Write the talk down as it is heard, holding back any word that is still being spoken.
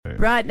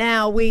Right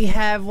now we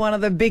have one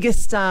of the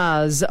biggest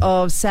stars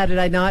of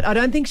Saturday night. I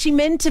don't think she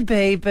meant to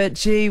be, but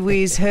gee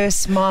whiz, her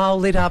smile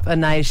lit up a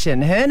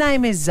nation. Her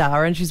name is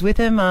Zara and she's with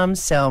her mum,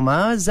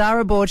 Selma.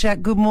 Zara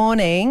Borchak, good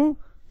morning.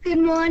 Good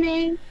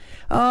morning.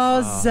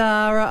 Oh,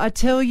 Zara, I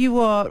tell you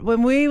what,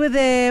 when we were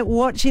there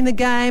watching the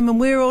game and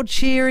we're all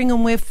cheering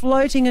and we're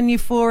floating in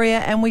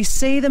euphoria and we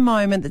see the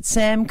moment that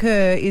Sam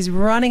Kerr is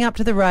running up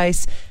to the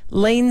race,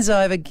 leans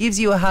over, gives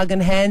you a hug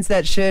and hands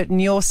that shirt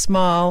and your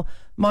smile,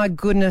 my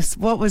goodness,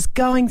 what was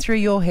going through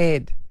your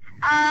head?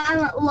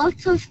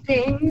 Lots of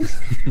things.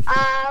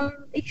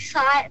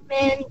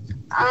 Excitement,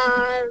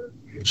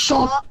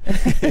 shock.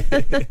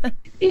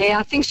 Yeah,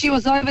 I think she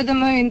was over the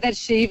moon that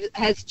she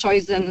has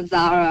chosen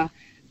Zara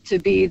to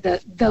be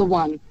the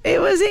one.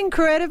 It was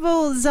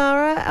incredible,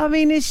 Zara. I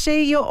mean, is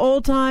she your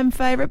all-time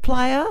favourite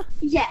player?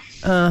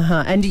 Yes.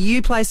 Uh-huh. And do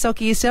you play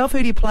soccer yourself? Who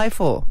do you play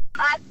for?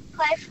 I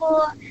play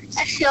for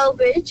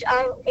Shellbridge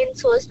in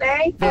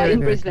Salisbury.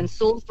 In Brisbane,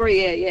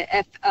 Salisbury,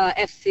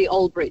 FC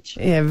Aldbridge.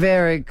 Yeah,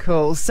 very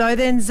cool. So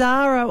then,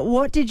 Zara,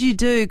 what did you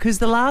do? Because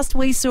the last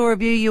we saw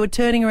of you, you were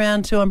turning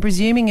around to, I'm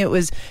presuming it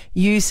was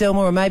you, Selma,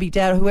 or maybe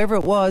Dad, or whoever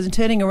it was, and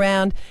turning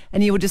around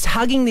and you were just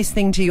hugging this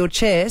thing to your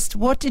chest.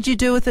 What did you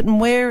do with it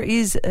and where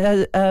is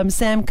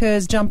Sam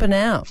Kerr's jumper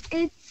now?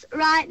 It's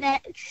right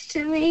next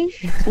to me.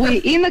 We're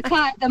in the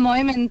car at the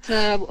moment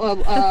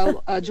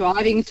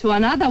driving to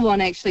another one,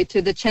 actually,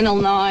 to the Channel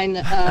 9.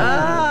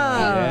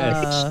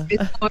 Yes.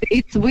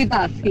 It's with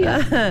us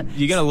here.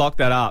 You're going to lock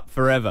that up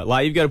forever.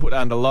 Like, you've got to put it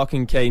under lock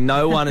and key.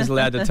 No one is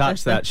allowed to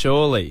touch that,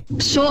 surely.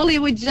 Surely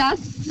we're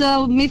just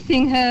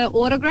missing her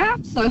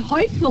autograph, so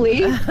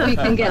hopefully we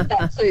can get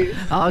that too.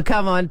 Oh,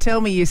 come on.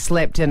 Tell me you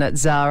slept in it,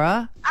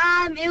 Zara.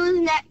 It was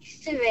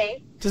next to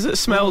me. Does it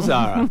smell,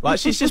 Zara? Like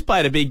she's just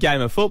played a big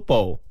game of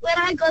football. When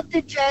I got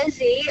the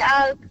jersey,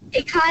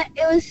 it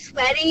was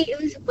sweaty,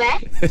 it was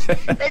wet,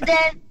 but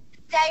then the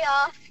day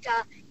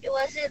after, it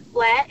wasn't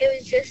wet, it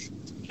was just...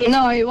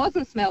 No, it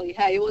wasn't smelly.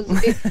 Hey,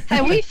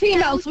 hey, we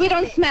females, we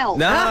don't smell.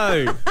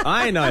 No,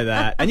 I know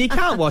that. And you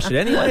can't wash it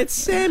anyway. It's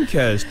Sam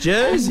Kerr's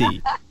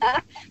jersey.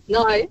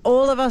 No.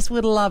 All of us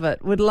would love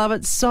it. Would love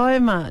it so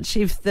much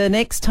if the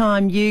next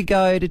time you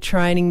go to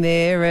training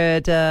there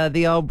at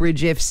the Old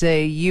Bridge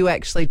FC, you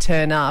actually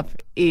turn up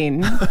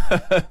in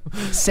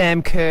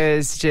Sam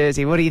Kerr's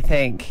jersey. What do you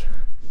think?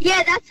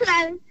 Yeah, that's what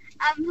I'm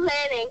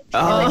planning.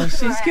 Oh,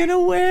 she's going to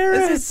wear it.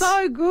 This is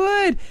so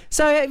good.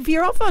 So if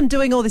you're off on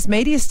doing all this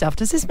media stuff,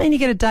 does this mean you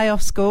get a day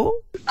off school?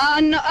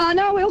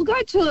 No, we'll go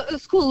to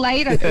school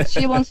later because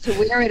she wants to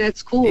wear it at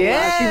school.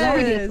 Yes, she's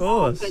already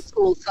at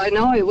school, so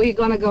no, we're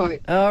going to go.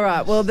 All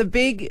right. Well, the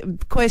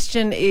big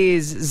question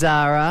is,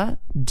 Zara,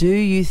 do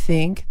you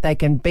think they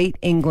can beat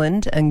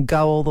England and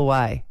go all the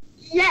way?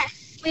 Yes.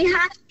 We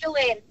have to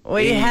win.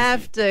 We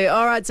have to.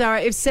 All right,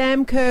 Zara, if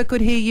Sam Kerr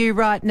could hear you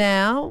right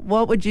now,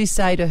 what would you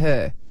say to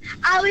her?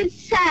 I would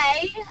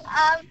say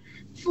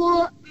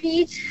for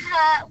me to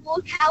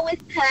walk out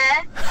with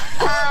her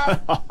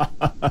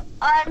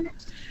on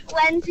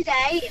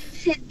Wednesday in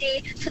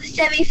Sydney for the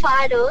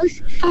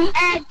semi-finals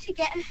and to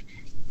get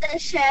the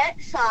shirt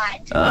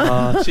signed.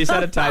 Oh, she's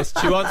had a taste.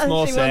 She wants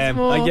more, Sam.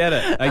 Wants more. I get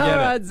it. All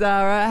right,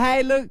 Zara.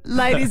 Hey, look,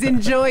 ladies,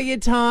 enjoy your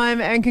time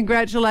and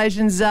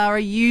congratulations, Zara.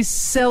 You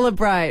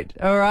celebrate.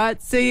 All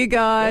right, see you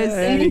guys.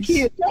 Thank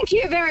you. Thank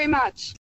you very much.